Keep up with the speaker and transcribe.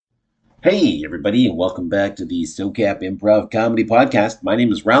Hey, everybody, and welcome back to the SoCap Improv Comedy Podcast. My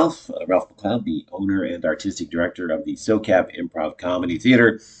name is Ralph McLeod, the owner and artistic director of the SoCap Improv Comedy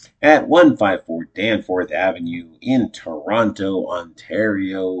Theater at 154 Danforth Avenue in Toronto,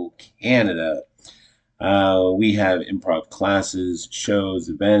 Ontario, Canada. We have improv classes, shows,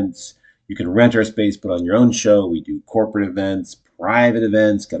 events. You can rent our space, put on your own show. We do corporate events, private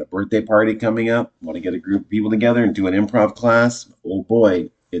events. Got a birthday party coming up. Want to get a group of people together and do an improv class? Oh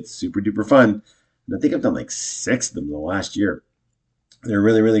boy, it's super duper fun. And I think I've done like six of them in the last year. They're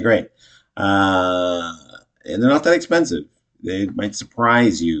really, really great. Uh, and they're not that expensive. They might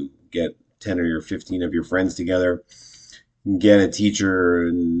surprise you. Get 10 or 15 of your friends together, get a teacher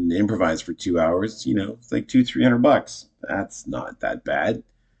and improvise for 2 hours. It's like 200-300 bucks. That's not that bad.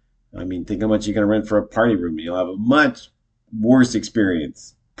 I mean, think how much you're going to rent for a party room. You'll have a much worse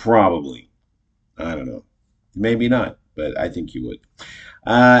experience. Probably. I don't know. Maybe not, but I think you would.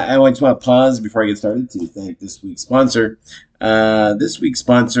 I just want to pause before I get started to thank this week's sponsor. This week's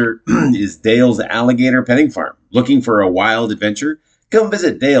sponsor is Dale's Alligator Petting Farm. Looking for a wild adventure? Come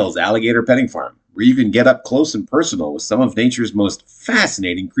visit Dale's Alligator Petting Farm, where you can get up close and personal with some of nature's most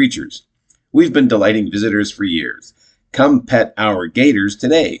fascinating creatures. We've been delighting visitors for years. Come pet our gators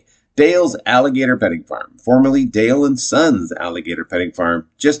today. Dale's Alligator Petting Farm, formerly Dale and Sons Alligator Petting Farm,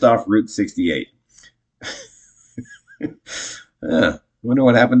 just off Route 68. I wonder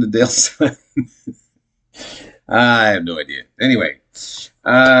what happened to Dale's Son. I have no idea. Anyway, so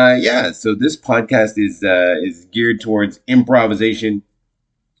this podcast is geared towards improvisation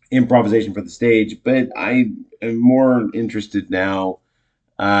for the stage, but I am more interested now,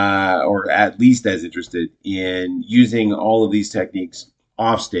 or at least as interested in using all of these techniques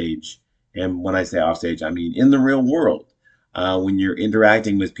off stage. And when I say off stage, I mean in the real world. When you're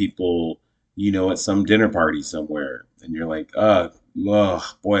interacting with people, at some dinner party somewhere, and you're like, oh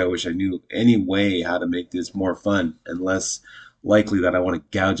boy, I wish I knew any way how to make this more fun and less likely that I want to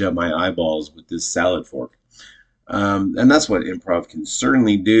gouge out my eyeballs with this salad fork. And that's what improv can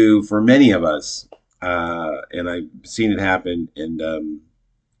certainly do for many of us. And I've seen it happen. And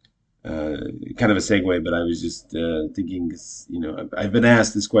kind of a segue, but I was just thinking, I've been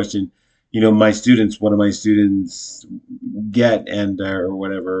asked this question. One of my students get and or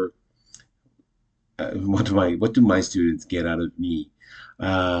whatever. What do my students get out of me?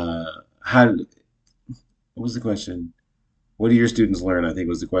 How? What was the question? What do your students learn? I think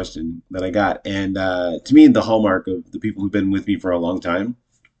was the question that I got. And to me, the hallmark of the people who've been with me for a long time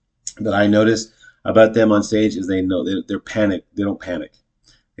that I notice about them on stage is they know they're panic. They don't panic.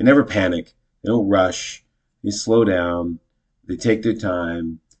 They never panic. They don't rush. They slow down. They take their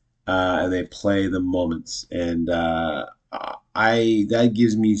time, and they play the moments. And I that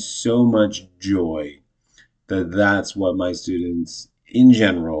gives me so much joy that's what my students in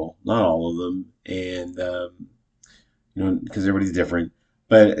general, not all of them, and because everybody's different.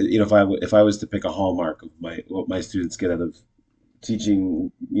 But if I was to pick a hallmark of what my students get out of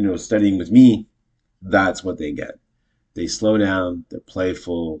teaching, studying with me, that's what they get. They slow down. They're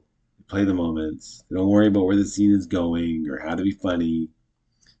playful. They play the moments. They don't worry about where the scene is going or how to be funny.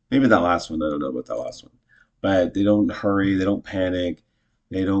 Maybe that last one. I don't know about that last one. But they don't hurry. They don't panic.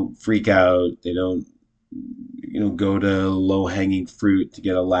 They don't freak out. They don't, go to low hanging fruit to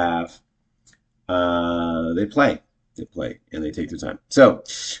get a laugh. They play. They play and they take their time. So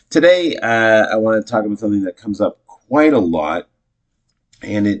today I want to talk about something that comes up quite a lot,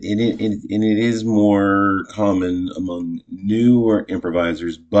 and it is more common among newer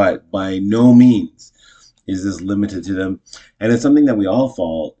improvisers, but by no means is this limited to them. And it's something that we all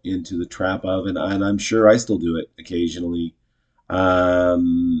fall into the trap of, and I'm sure I still do it occasionally.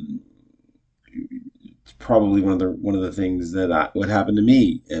 It's probably one of the things that would happen to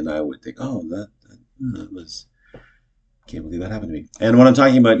me, and I would think, oh, that was. Can't believe that happened to me. And what I'm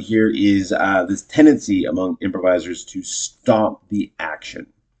talking about here is this tendency among improvisers to stop the action,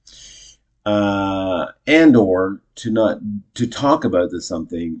 and or to talk about this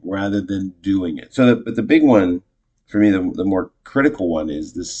something rather than doing it. But the big one for me, the more critical one,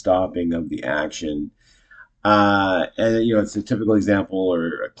 is the stopping of the action. And it's a typical example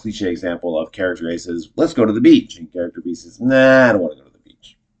or a cliche example of character A says, "Let's go to the beach," and character B says, "Nah, I don't want to go to the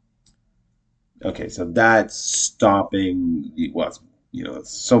beach." Okay, so that's stopping. Well,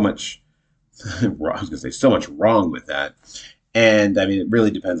 it's so much. I was going to say so much wrong with that, and I mean it really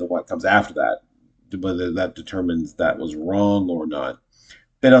depends on what comes after that, whether that determines that was wrong or not.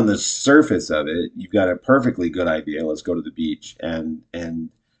 But on the surface of it, you've got a perfectly good idea. Let's go to the beach, and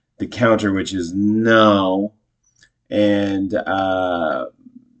the counter, which is no, and the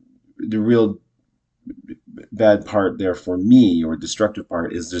real bad part there for me, or destructive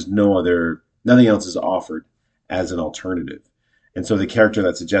part, is there's nothing else is offered as an alternative. And so the character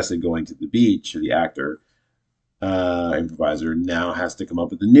that suggested going to the beach, or the actor, improviser, now has to come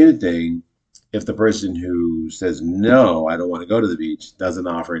up with a new thing if the person who says, no, I don't want to go to the beach, doesn't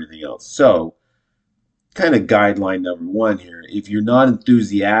offer anything else. So, kind of guideline number one here, if you're not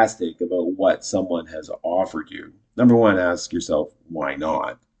enthusiastic about what someone has offered you, number one, ask yourself, why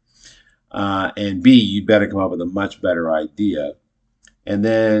not? And B, you'd better come up with a much better idea. And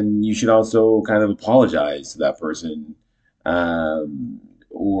then you should also kind of apologize to that person,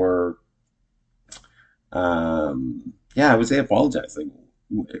 or yeah, I would say apologize, like,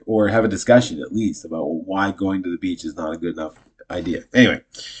 or have a discussion at least about why going to the beach is not a good enough idea. Anyway,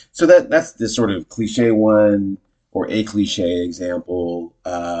 so that's this sort of cliche one, or a cliche example,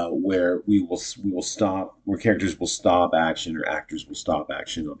 where we will stop, where characters will stop action, or actors will stop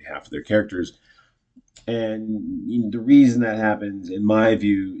action on behalf of their characters. And the reason that happens, in my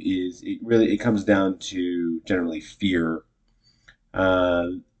view, is it comes down to generally fear. Uh,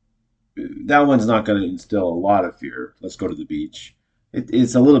 that one's not going to instill a lot of fear. Let's go to the beach.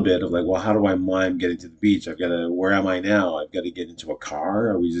 It's a little bit of like, well, how do I mime getting to the beach? I've got to, where am I now? I've got to get into a car.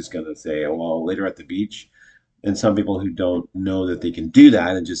 Are we just going to say, oh, well, later at the beach? And some people who don't know that they can do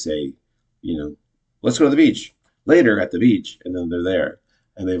that and just say, you know, let's go to the beach later at the beach. And then they're there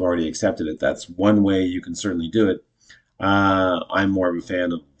and they've already accepted it. That's one way you can certainly do it. I'm more of a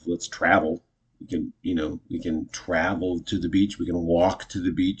fan of let's travel. We can travel to the beach. We can walk to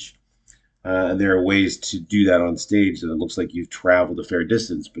the beach. And there are ways to do that on stage that it looks like you've traveled a fair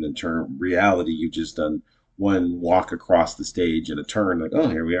distance, but in reality, you've just done one walk across the stage and a turn, like, oh,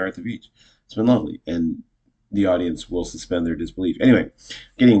 here we are at the beach. It's been lovely. And the audience will suspend their disbelief. Anyway,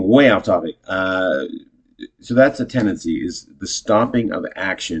 getting way off topic. So that's a tendency, is the stopping of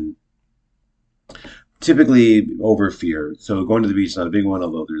action, typically over fear. So going to the beach is not a big one,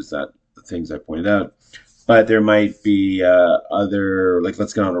 although there's that the things I pointed out. But there might be other, like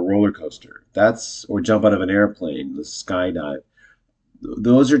let's get on a roller coaster. That's, or jump out of an airplane, the skydive.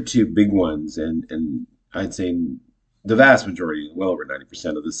 Those are two big ones, and I'd say the vast majority, well over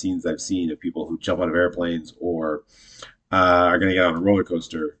 90% of the scenes I've seen of people who jump out of airplanes, or are going to get on a roller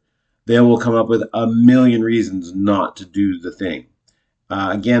coaster, they will come up with a million reasons not to do the thing.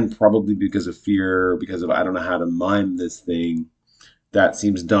 Again, probably because of fear, because of I don't know how to mime this thing. That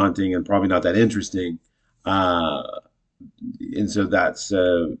seems daunting and probably not that interesting. Uh, and so that's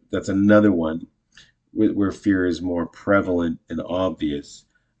another one where fear is more prevalent and obvious.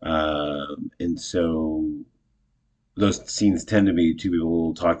 And so those scenes tend to be two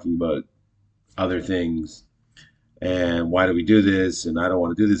people talking about other things, and why do we do this, and I don't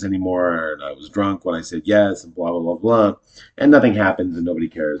want to do this anymore, and I was drunk when I said yes, and blah blah blah blah, and nothing happens and nobody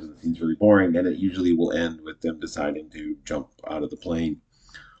cares, and the scene's really boring, and it usually will end with them deciding to jump out of the plane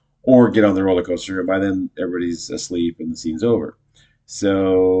or get on the roller coaster, and by then everybody's asleep and the scene's over.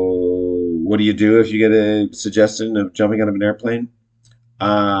 So what do you do if you get a suggestion of jumping out of an airplane?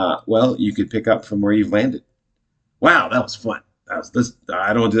 Well, you could pick up from where you've landed. Wow, that was fun. That was this.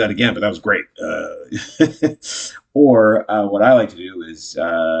 I don't want to do that again, but that was great. Or what I like to do is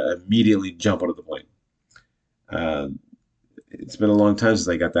immediately jump out of the plane. Uh, it's been a long time since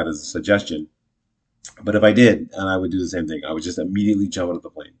I got that as a suggestion, but if I did, and I would do the same thing, I would just immediately jump out of the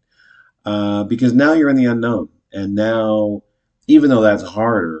plane, because now you're in the unknown, and now, even though that's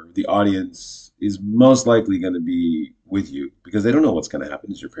harder, the audience is most likely going to be with you because they don't know what's going to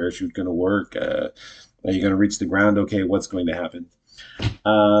happen. Is your parachute going to work? Are you going to reach the ground? Okay, what's going to happen?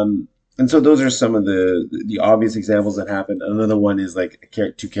 And so those are some of the obvious examples that happen. Another one is like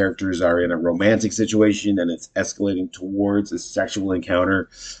two characters are in a romantic situation and it's escalating towards a sexual encounter.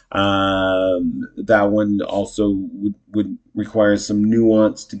 That one also would require some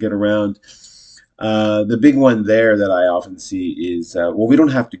nuance to get around. The big one there that I often see is, well, we don't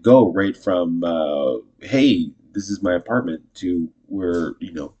have to go right from, hey, this is my apartment, to we're,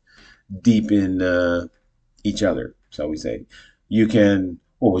 deep in each other, shall we say. You can,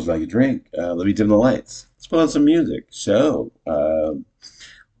 what would you like a drink? Let me dim the lights. Let's put on some music. So, have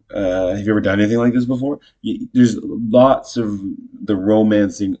you ever done anything like this before? There's lots of the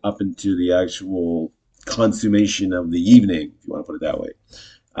romancing up into the actual consummation of the evening, if you want to put it that way.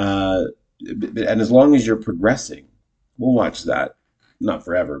 Uh, and as long as you're progressing, we'll watch that. Not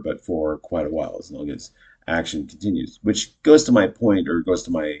forever, but for quite a while, as long as action continues. Which goes to my point, or goes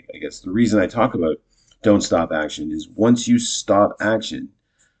to my, I guess, the reason I talk about don't stop action is once you stop action,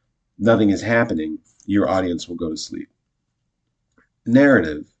 nothing is happening, your audience will go to sleep.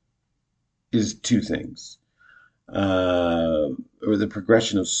 Narrative is two things, or the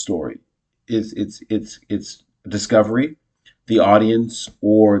progression of story. it's discovery. The audience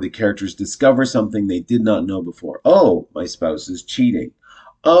or the characters discover something they did not know before. Oh, my spouse is cheating.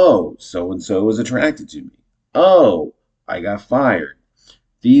 Oh, so and so is attracted to me. Oh, I got fired.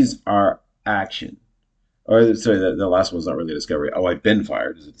 These are action. Or sorry, the last one's not really a discovery. Oh, I've been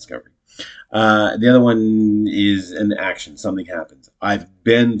fired is a discovery. The other one is an action. Something happens. I've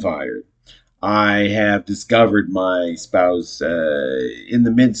been fired. I have discovered my spouse in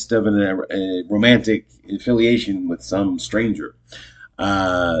the midst of a romantic affiliation with some stranger.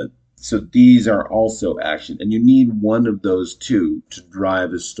 Uh, so these are also action, and you need one of those two to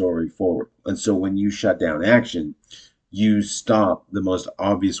drive the story forward. And so when you shut down action, you stop the most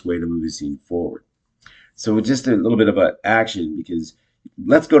obvious way to move the scene forward. So just a little bit about action, because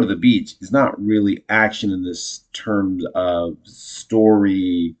let's go to the beach is not really action in this terms of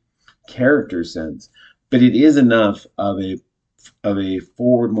story character sense, but it is enough of a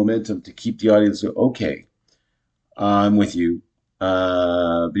forward momentum to keep the audience so, okay, I'm with you.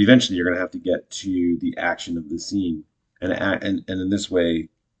 But eventually you're going to have to get to the action of the scene. And in this way,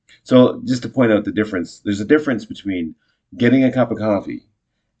 so just to point out the difference, there's a difference between getting a cup of coffee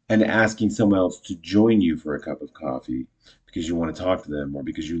and asking someone else to join you for a cup of coffee because you want to talk to them or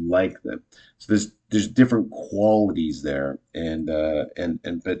because you like them. So there's different qualities there, and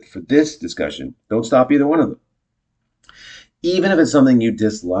but for this discussion, don't stop either one of them, even if it's something you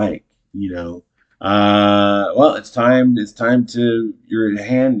dislike. You know, well, it's time to your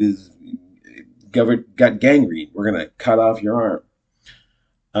hand is got gangrene. We're gonna cut off your arm.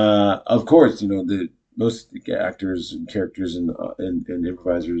 Of course, you know the most actors and characters and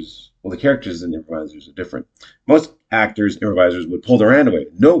improvisers. Well, the characters and improvisers are different. Most actors, improvisers would pull their hand away.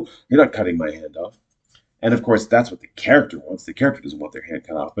 No, you're not cutting my hand off. And of course, that's what the character wants. The character doesn't want their hand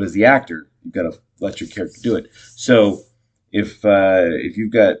cut off. But as the actor, you've got to let your character do it. So if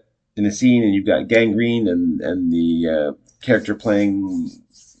you've got in a scene and you've got gangrene and the character playing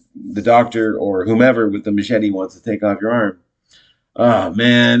the doctor or whomever with the machete wants to take off your arm, oh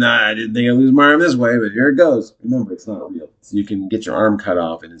man, I didn't think I'd lose my arm this way, but here it goes. Remember, it's not real. So you can get your arm cut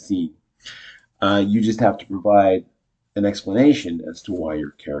off in a scene. You just have to provide an explanation as to why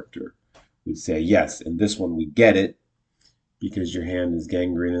your character would say yes. And this one, we get it because your hand is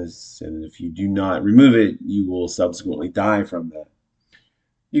gangrenous, and if you do not remove it, you will subsequently die from that.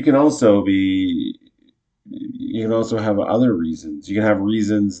 You can also be. You can also have other reasons. You can have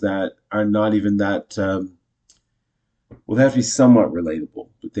reasons that are not even that. Well, they have to be somewhat relatable,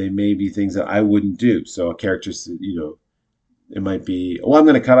 but they may be things that I wouldn't do. So a character, you know, it might be, well, I'm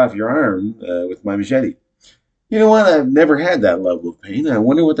going to cut off your arm with my machete. You know what? I've never had that level of pain. I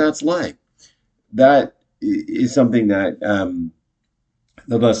wonder what that's like. That is something that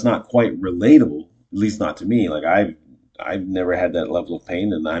that's not quite relatable, at least not to me. Like I've never had that level of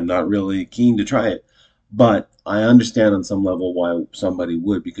pain, and I'm not really keen to try it. But I understand on some level why somebody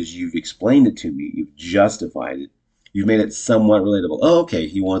would, because you've explained it to me, you've justified it, you've made it somewhat relatable. Oh, okay,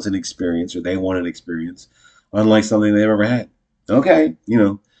 he wants an experience, or they want an experience, unlike something they've ever had. Okay, you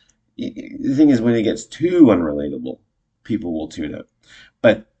know, the thing is, when it gets too unrelatable, people will tune out.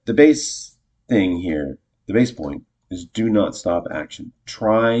 But the base thing here, the base point, is do not stop action.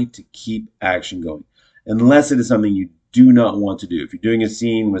 Try to keep action going, unless it is something you do not want to do. If you're doing a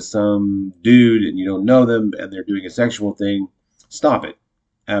scene with some dude and you don't know them and they're doing a sexual thing, stop it.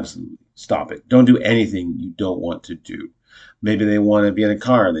 Absolutely. Stop it. Don't do anything you don't want to do. Maybe they want to be in a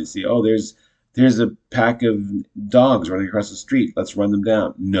car and they see, oh, there's a pack of dogs running across the street. Let's run them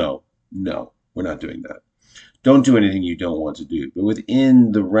down. No, no, we're not doing that. Don't do anything you don't want to do. But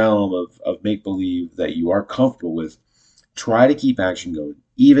within the realm of make believe that you are comfortable with, try to keep action going,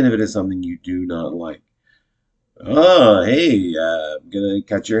 even if it is something you do not like. Oh, hey, I'm gonna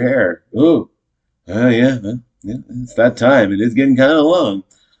cut your hair. Oh, yeah, yeah, it's that time. It is getting kind of long.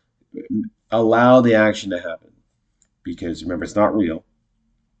 Allow the action to happen because remember, it's not real.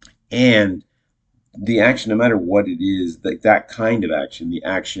 And the action, no matter what it is, like that kind of action, the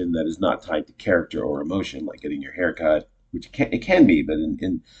action that is not tied to character or emotion, like getting your hair cut, which it can be, but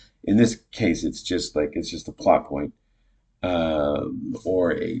in this case, it's just like it's just a plot point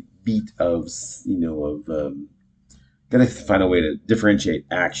or a beat of gotta find a way to differentiate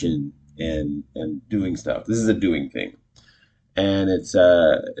action and doing stuff. This is a doing thing, and it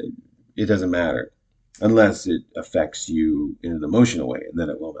doesn't matter unless it affects you in an emotional way, and then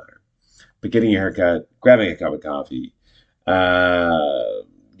it will matter. But getting your haircut, grabbing a cup of coffee,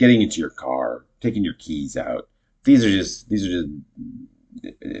 getting into your car, taking your keys out. These are just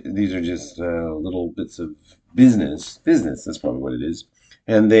little bits of business. Business. That's probably what it is,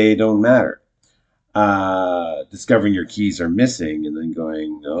 and they don't matter. discovering your keys are missing and then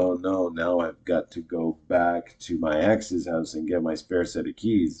going, oh no, now I've got to go back to my ex's house and get my spare set of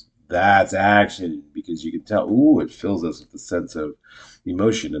keys. That's action because you can tell, ooh, it fills us with a sense of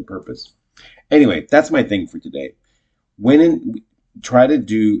emotion and purpose. Anyway, that's my thing for today. When in, try to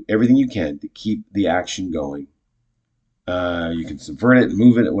do everything you can to keep the action going. You can subvert it and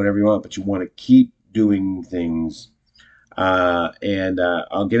move it, whatever you want, but you want to keep doing things. And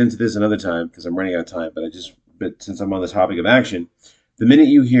I'll get into this another time because I'm running out of time. But since I'm on the topic of action, the minute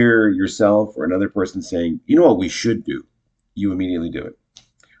you hear yourself or another person saying, "You know what we should do," you immediately do it.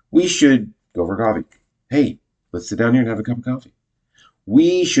 We should go for coffee. Hey, let's sit down here and have a cup of coffee.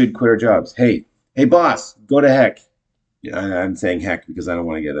 We should quit our jobs. Hey, boss, go to heck. Yeah, I'm saying heck because I don't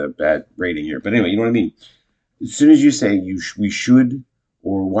want to get a bad rating here. But anyway, you know what I mean. As soon as you say we should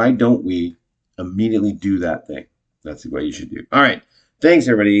or why don't we, immediately do that thing. That's what you should do. All right. Thanks,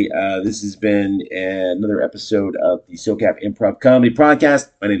 everybody. This has been another episode of the SoCap Improv Comedy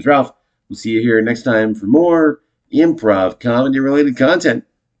Podcast. My name's Ralph. We'll see you here next time for more improv comedy related content.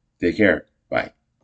 Take care.